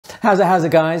How's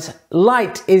it guys?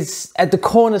 Light is at the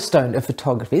cornerstone of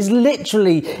photography. It's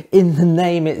literally in the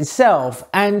name itself.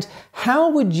 And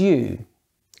how would you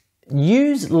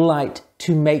use light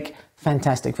to make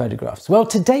fantastic photographs? Well,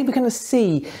 today we're going to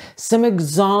see some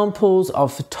examples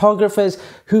of photographers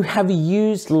who have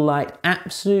used light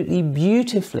absolutely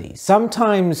beautifully,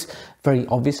 sometimes very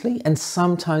obviously and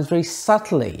sometimes very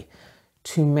subtly,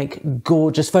 to make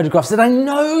gorgeous photographs that I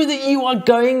know that you are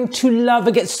going to love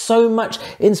and get so much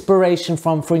inspiration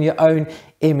from your own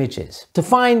images. To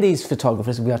find these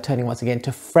photographers, we are turning once again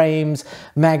to Frames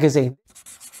magazine.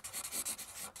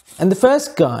 And the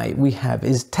first guy we have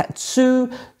is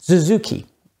Tatsuo Suzuki,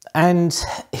 and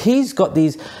he's got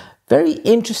these very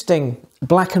interesting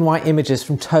black and white images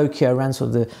from Tokyo around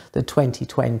sort of the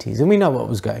 2020s. And we know what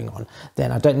was going on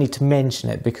then. I don't need to mention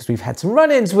it because we've had some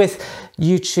run-ins with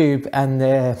YouTube and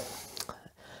their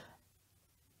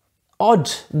odd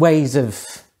ways of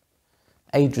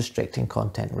age restricting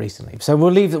content recently. So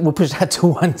we'll push that to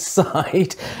one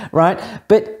side, right?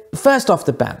 But first off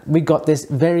the bat, we got this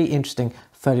very interesting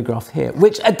photograph here,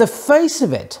 which at the face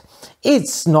of it,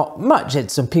 it's not much.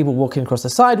 It's some people walking across the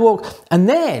sidewalk, and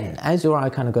then as your eye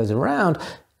kind of goes around,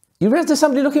 you realize there's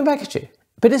somebody looking back at you.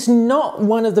 But it's not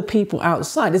one of the people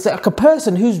outside. It's like a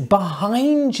person who's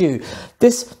behind you.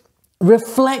 This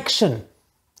reflection,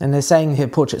 and they're saying here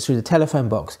portraits through the telephone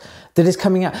box, that is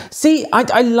coming out. See,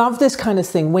 I love this kind of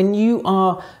thing when you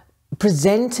are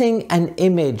presenting an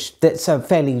image that's a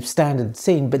fairly standard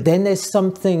scene, but then there's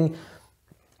something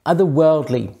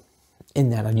otherworldly in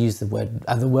that. I use the word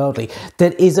otherworldly,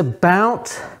 that is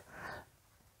about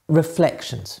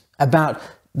reflections, about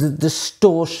the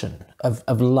distortion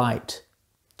of light.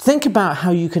 Think about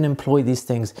how you can employ these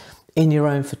things in your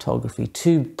own photography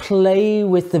to play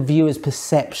with the viewer's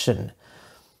perception.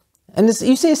 And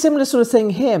you see a similar sort of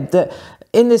thing here, that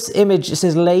in this image it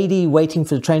says lady waiting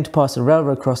for the train to pass a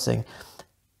railroad crossing,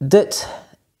 that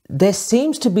there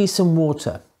seems to be some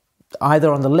water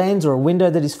either on the lens or a window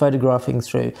that he's photographing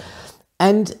through.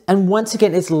 And once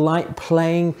again, it's light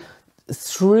playing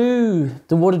through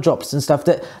the water drops and stuff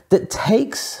that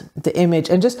takes the image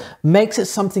and just makes it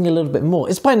something a little bit more.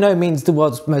 It's by no means the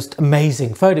world's most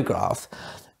amazing photograph,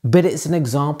 but it's an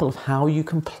example of how you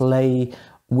can play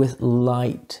with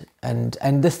light and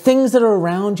the things that are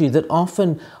around you that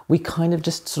often we kind of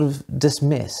just sort of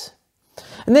dismiss.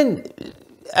 And then,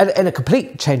 at a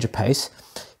complete change of pace,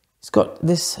 it's got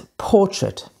this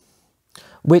portrait,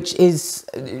 which is,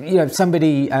 you know,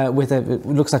 somebody with it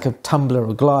looks like a tumbler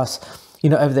or glass, you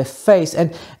know, over their face.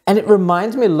 And it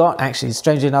reminds me a lot, actually,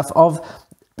 strangely enough, of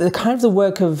the kind of the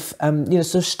work of, you know,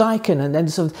 sort of Steichen and then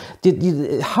sort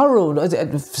of Hurrell,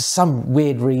 for some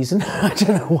weird reason. I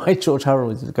don't know why George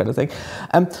Hurrell is this kind of thing.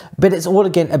 But it's all,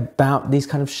 again, about these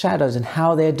kind of shadows and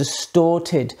how they're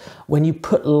distorted when you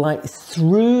put light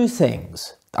through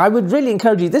things. I would really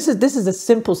encourage you, this is a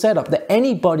simple setup that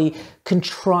anybody can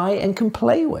try and can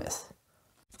play with.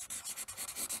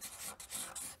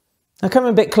 Now, coming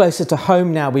a bit closer to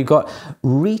home now, we've got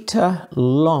Rita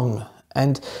Long,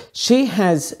 and she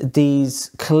has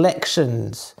these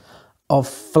collections of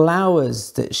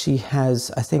flowers that she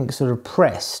has, I think, sort of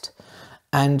pressed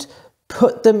and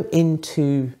put them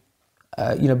into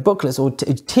you know, booklets or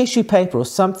tissue paper or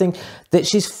something, that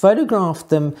she's photographed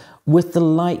them with the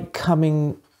light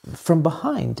coming from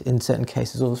behind in certain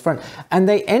cases or the front. And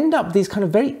they end up these kind of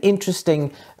very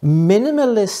interesting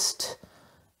minimalist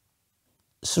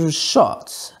sort of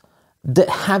shots that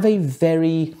have a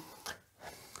very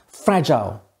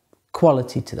fragile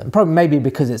quality to them. Probably maybe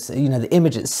because it's, you know, the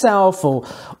image itself or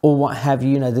what have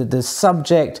you, you know, the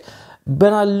subject.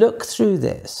 But I look through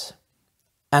this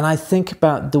and I think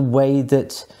about the way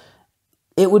that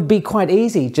it would be quite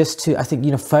easy just to, I think,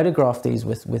 you know, photograph these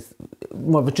with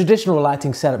more of a traditional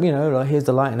lighting setup, you know, like here's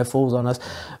the light and it falls on us.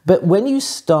 But when you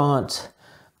start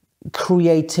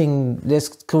creating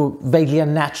this vaguely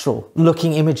unnatural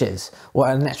looking images or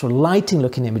unnatural lighting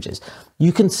looking images,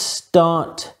 you can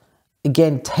start,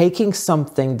 again, taking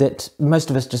something that most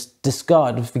of us just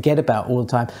discard and forget about all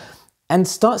the time and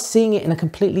start seeing it in a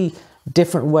completely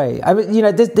different way. I mean, you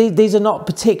know, these are not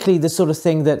particularly the sort of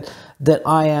thing that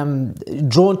I am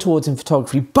drawn towards in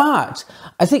photography, but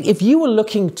I think if you were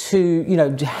looking to, you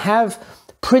know, to have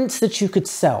prints that you could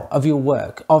sell of your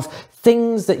work, of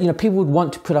things that, you know, people would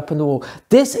want to put up on the wall,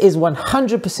 this is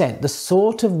 100% the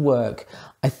sort of work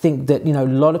I think that, you know, a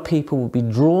lot of people will be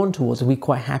drawn towards and be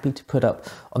quite happy to put up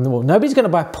on the wall. Nobody's going to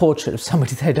buy a portrait of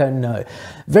somebody they don't know.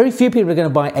 Very few people are going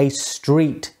to buy a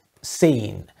street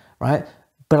scene, right?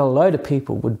 But a load of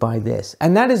people would buy this.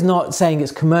 And that is not saying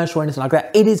it's commercial or anything like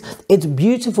that. It's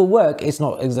beautiful work. It's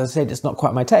not, as I said, it's not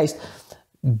quite my taste.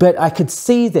 But I could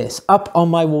see this up on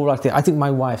my wall like this. I think my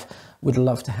wife would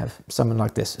love to have someone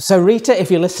like this. So Rita,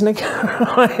 if you're listening,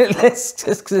 let's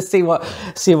just see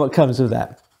what comes with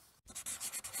that.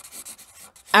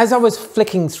 As I was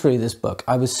flicking through this book,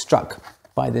 I was struck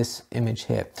by this image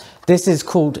here. This is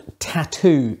called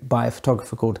Tattoo by a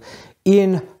photographer called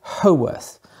Ian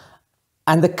Howarth.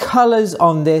 And the colors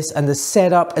on this and the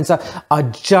setup and stuff are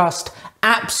just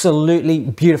absolutely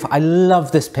beautiful. I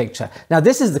love this picture. Now,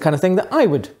 this is the kind of thing that I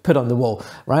would put on the wall,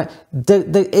 right?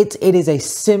 It is a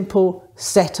simple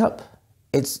setup.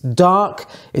 It's dark,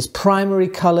 it's primary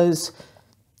colors.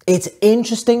 It's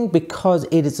interesting because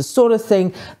it is the sort of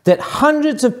thing that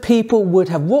hundreds of people would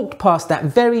have walked past that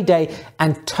very day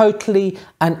and totally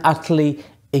and utterly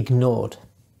ignored.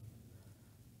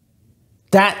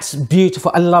 That's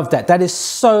beautiful. I love that. That is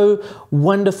so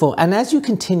wonderful. And as you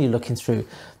continue looking through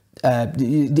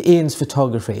Ian's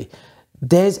photography,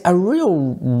 there's a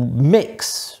real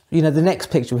mix. You know, the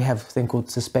next picture we have a thing called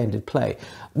Suspended Play,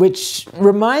 which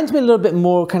reminds me a little bit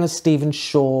more kind of Stephen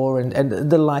Shaw and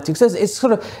the lighting. So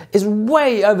it's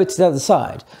way over to the other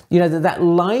side. You know, that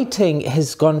lighting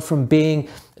has gone from being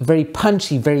very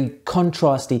punchy, very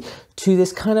contrasty, to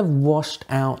this kind of washed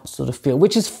out sort of feel,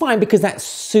 which is fine because that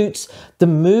suits the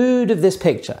mood of this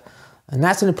picture. And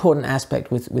that's an important aspect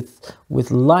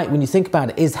with light, when you think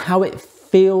about it, is how it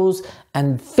feels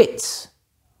and fits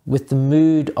with the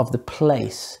mood of the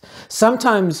place.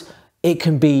 Sometimes it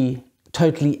can be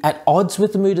totally at odds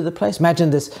with the mood of the place. Imagine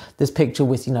this picture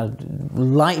with, you know,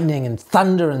 lightning and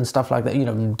thunder and stuff like that, you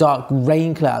know, dark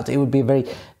rain clouds. It would be a very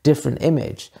different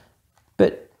image.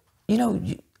 But, you know,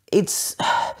 it's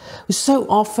so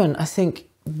often, I think,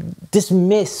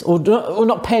 dismiss or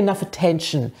not pay enough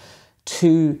attention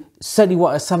to certainly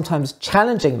what are sometimes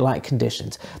challenging light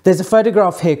conditions. There's a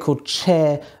photograph here called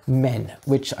Chair Men,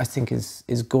 which I think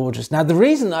is gorgeous. Now, the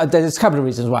reason, there's a couple of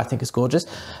reasons why I think it's gorgeous.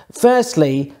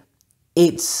 Firstly,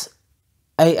 it's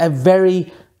a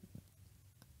very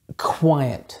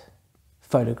quiet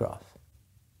photograph.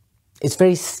 It's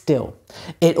very still.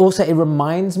 It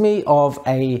reminds me of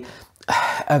the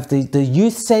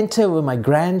youth center where my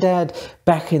granddad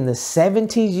back in the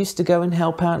 70s used to go and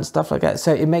help out and stuff like that.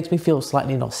 So it makes me feel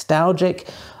slightly nostalgic.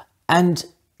 And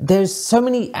there's so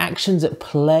many actions at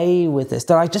play with this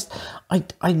that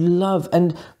I love.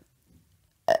 And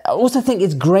I also think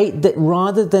it's great that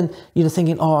rather than, you know,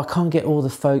 thinking, oh, I can't get all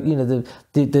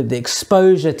the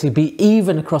exposure to be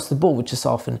even across the board, which is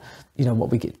often, you know, what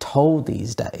we get told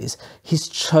these days, he's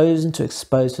chosen to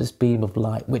expose this beam of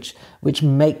light, which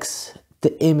makes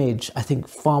the image, I think,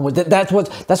 far more. That's what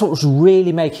was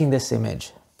really making this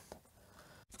image.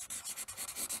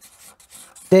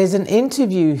 There's an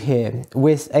interview here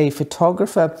with a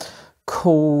photographer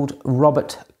called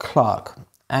Robert Clark,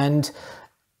 and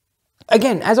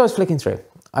again, as I was flicking through,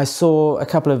 I saw a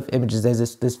couple of images.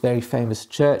 There's this very famous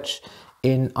church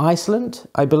in Iceland,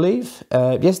 I believe.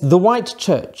 Yes, the White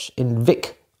Church in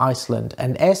Vik, Iceland.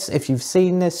 And if you've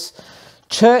seen this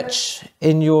church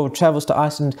in your travels to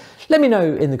Iceland, let me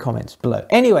know in the comments below.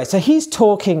 Anyway, so he's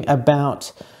talking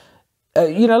about,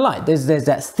 you know, light. There's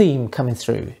that theme coming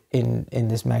through in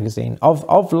this magazine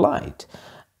of light.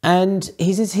 And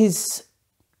he says his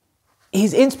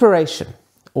inspiration,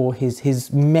 or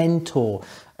his mentor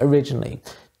originally,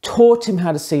 taught him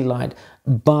how to see light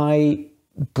by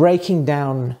breaking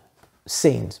down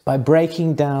scenes, by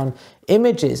breaking down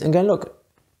images and going, look,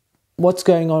 what's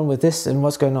going on with this and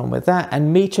what's going on with that,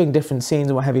 and metering different scenes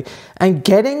and what have you, and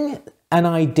getting an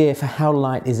idea for how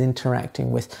light is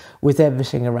interacting with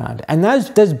everything around. And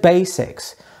those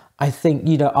basics, I think,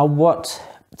 you know, are what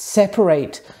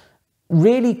separate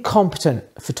really competent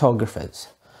photographers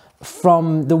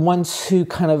from the ones who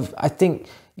kind of, I think,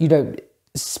 you know,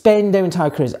 spend their entire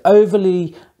careers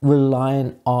overly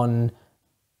reliant on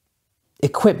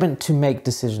equipment to make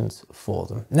decisions for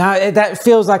them. Now, that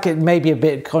feels like it may be a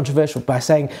bit controversial by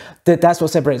saying that that's what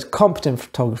separates competent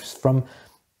photographers from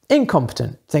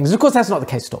incompetent things. Of course, that's not the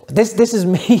case at all. This is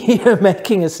me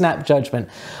making a snap judgment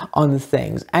on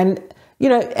things. And, you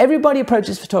know, everybody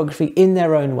approaches photography in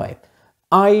their own way.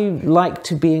 I like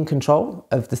to be in control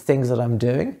of the things that I'm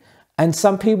doing. And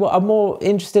some people are more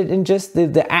interested in just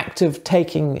the act of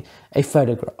taking a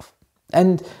photograph.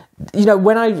 And, you know,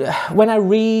 when I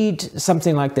read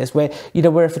something like this, where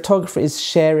a photographer is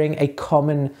sharing a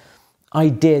common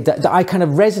idea that I kind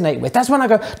of resonate with, that's when I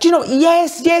go, do you know,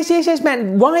 yes,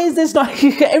 man, why is this not,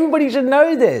 everybody should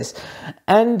know this.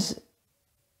 And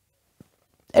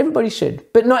everybody should,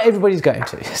 but not everybody's going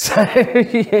to. So,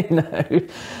 you know,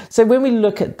 so when we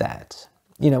look at that,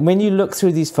 you know, when you look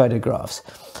through these photographs,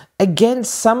 again,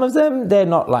 some of them, they're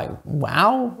not like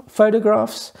wow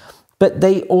photographs, but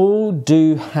they all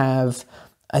do have,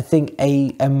 I think,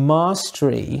 a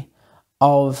mastery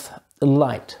of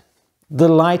light. The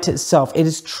light itself, it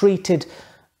is treated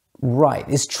right.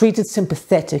 It's treated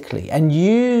sympathetically and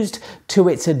used to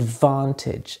its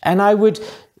advantage. And I would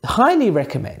highly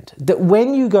recommend that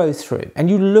when you go through and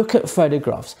you look at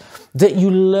photographs, that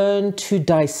you learn to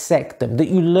dissect them, that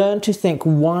you learn to think,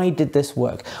 why did this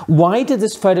work? Why did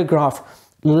this photograph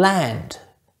land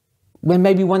when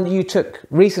maybe one that you took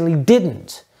recently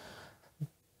didn't?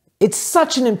 It's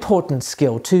such an important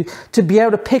skill to be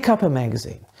able to pick up a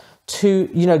magazine, to,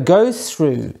 you know, go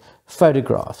through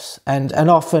photographs, and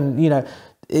often, you know,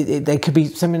 they could be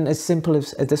something as simple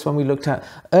as this one we looked at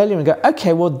earlier, and go,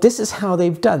 okay, well, this is how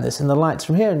they've done this, and the light's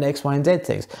from here, and X, Y, and Z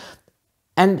things.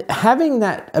 And having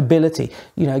that ability,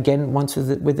 you know, again, once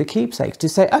with the keepsakes, to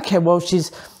say, okay, well,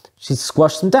 she's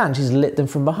squashed them down, she's lit them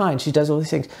from behind, she does all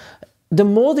these things. The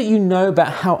more that you know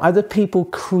about how other people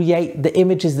create the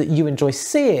images that you enjoy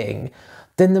seeing,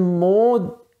 then the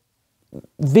more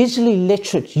visually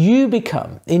literate you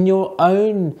become in your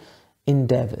own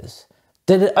endeavors.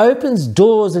 That it opens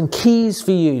doors and keys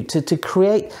for you to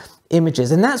create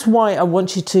images. And that's why I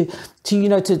want you to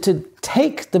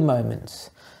take the moments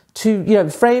to, you know,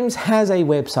 Frames has a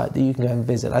website that you can go and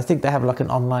visit. I think they have like an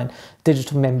online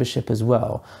digital membership as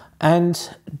well.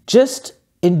 And just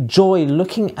enjoy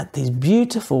looking at these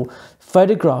beautiful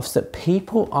photographs that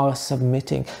people are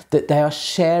submitting, that they are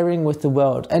sharing with the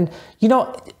world. And, you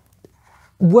know,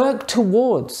 work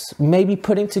towards maybe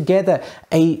putting together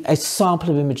a sample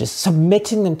of images,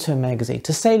 submitting them to a magazine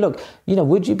to say, look, you know,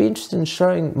 would you be interested in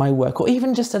showing my work, or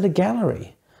even just at a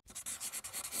gallery?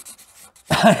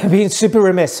 Being super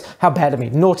remiss. How bad of me.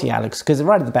 Naughty, Alex, because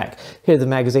right at the back here of the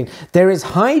magazine, there is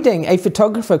hiding a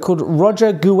photographer called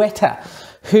Roger Guetta,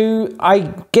 who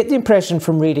I get the impression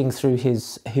from reading through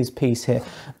his piece here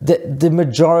that the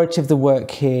majority of the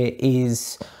work here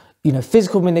is, you know,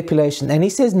 physical manipulation. And he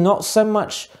says not so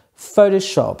much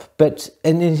Photoshop, but,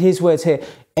 and in his words here,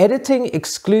 editing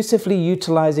exclusively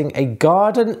utilizing a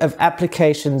garden of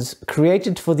applications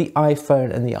created for the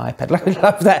iPhone and the iPad. Like, I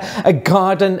love that, a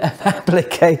garden of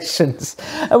applications.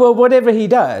 Well, whatever he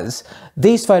does,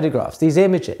 these photographs, these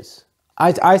images,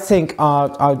 I think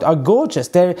are gorgeous.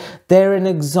 They're an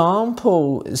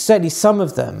example, certainly some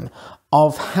of them,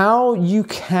 of how you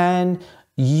can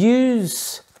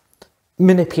use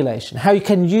manipulation, how you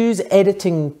can use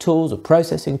editing tools or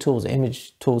processing tools,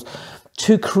 image tools,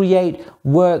 to create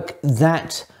work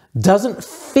that doesn't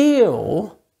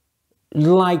feel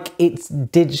like it's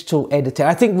digital editing.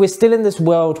 I think we're still in this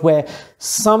world where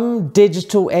some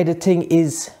digital editing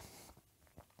is,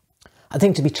 I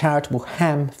think, to be charitable,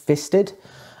 ham-fisted,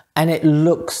 and it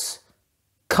looks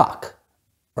cuck,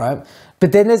 right?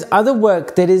 But then there's other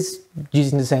work that is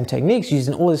using the same techniques,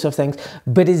 using all these sort of things,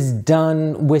 but is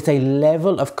done with a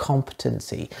level of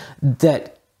competency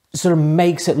that sort of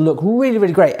makes it look really,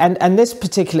 really great. And this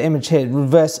particular image here,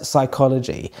 reverse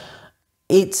psychology,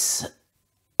 it's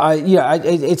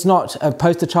it's not a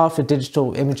poster child for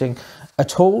digital imaging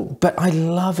at all, but I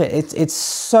love it. It's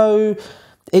so,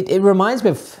 it reminds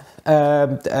me of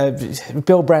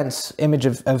Bill Brandt's image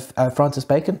of Francis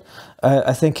Bacon,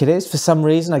 I think it is, for some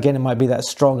reason. Again, it might be that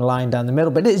strong line down the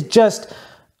middle, but it's just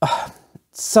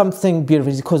something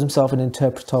beautiful. He calls himself an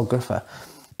interpretographer.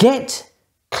 Get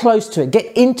close to it,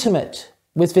 get intimate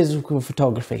with physical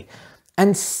photography,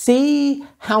 and see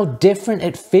how different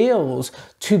it feels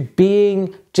to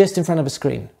being just in front of a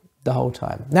screen the whole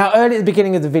time. Now, early at the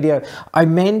beginning of the video, I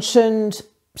mentioned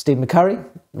Steve McCurry,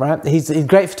 right? He's a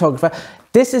great photographer.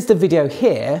 This is the video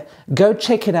here. Go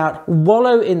check it out,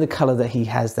 wallow in the color that he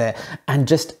has there, and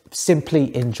just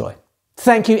simply enjoy.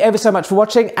 Thank you ever so much for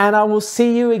watching, and I will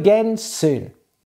see you again soon.